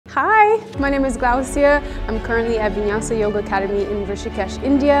Hi, my name is Glaucia. I'm currently at Vinyasa Yoga Academy in Rishikesh,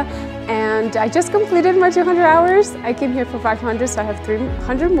 India, and I just completed my 200 hours. I came here for 500, so I have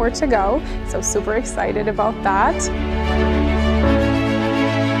 300 more to go. So super excited about that.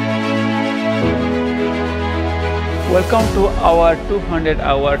 Welcome to our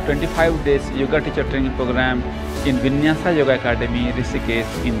 200-hour, 25 days yoga teacher training program in Vinyasa Yoga Academy,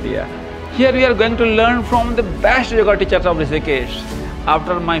 Rishikesh, India. Here we are going to learn from the best yoga teachers of Rishikesh.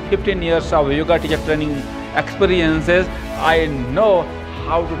 After my 15 years of yoga teacher training experiences, I know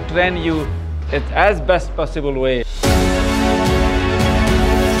how to train you in as best possible way.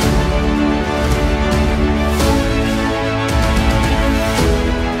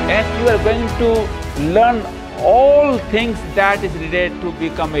 And you are going to learn all things that is related to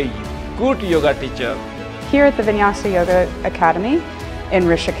become a good yoga teacher. Here at the Vinyasa Yoga Academy in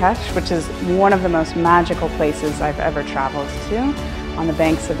Rishikesh, which is one of the most magical places I've ever traveled to, on the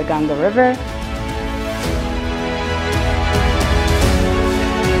banks of the Ganga River.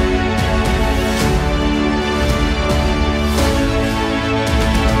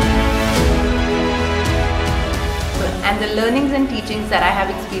 And the learnings and teachings that I have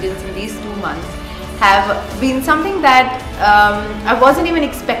experienced in these 2 months have been something that I wasn't even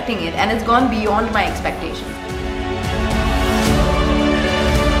expecting it, and it's gone beyond my expectations.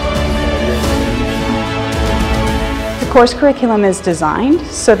 The course curriculum is designed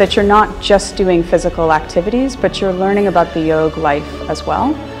so that you're not just doing physical activities, but you're learning about the yoga life as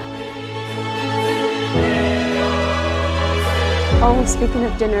well. Oh, speaking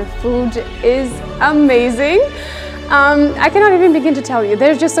of dinner, food is amazing. I cannot even begin to tell you.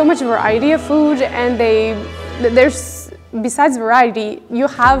 There's just so much variety of food, and there's, besides variety, you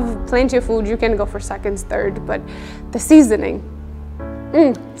have plenty of food. You can go for seconds, third, but the seasoning,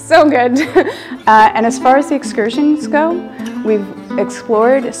 so good. And as far as the excursions go, we've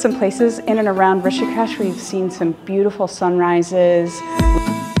explored some places in and around Rishikesh. We've seen some beautiful sunrises.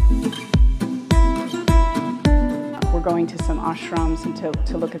 We're going to some ashrams and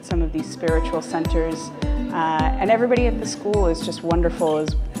to look at some of these spiritual centers. And everybody at the school is just wonderful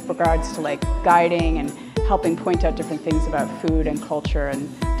as regards to like guiding and helping point out different things about food and culture and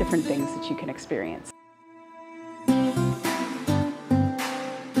different things that you can experience.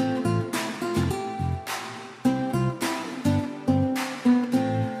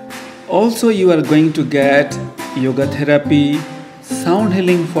 Also, you are going to get yoga therapy, sound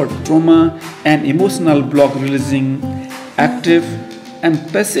healing for trauma and emotional block releasing, active and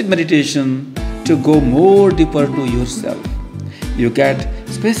passive meditation to go more deeper to yourself. You get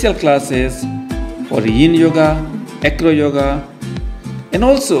special classes for yin yoga, acro yoga, and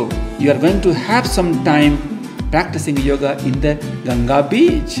also you are going to have some time practicing yoga in the Ganga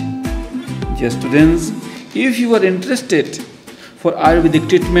beach. Dear students, if you are interested for Ayurvedic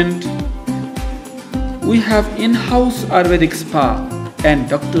treatment, we have in-house Ayurvedic spa and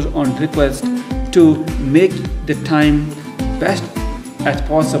doctor on request to make the time best as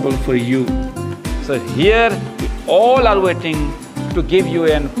possible for you. So here we all are waiting to give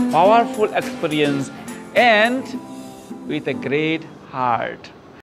you a powerful experience and with a great heart.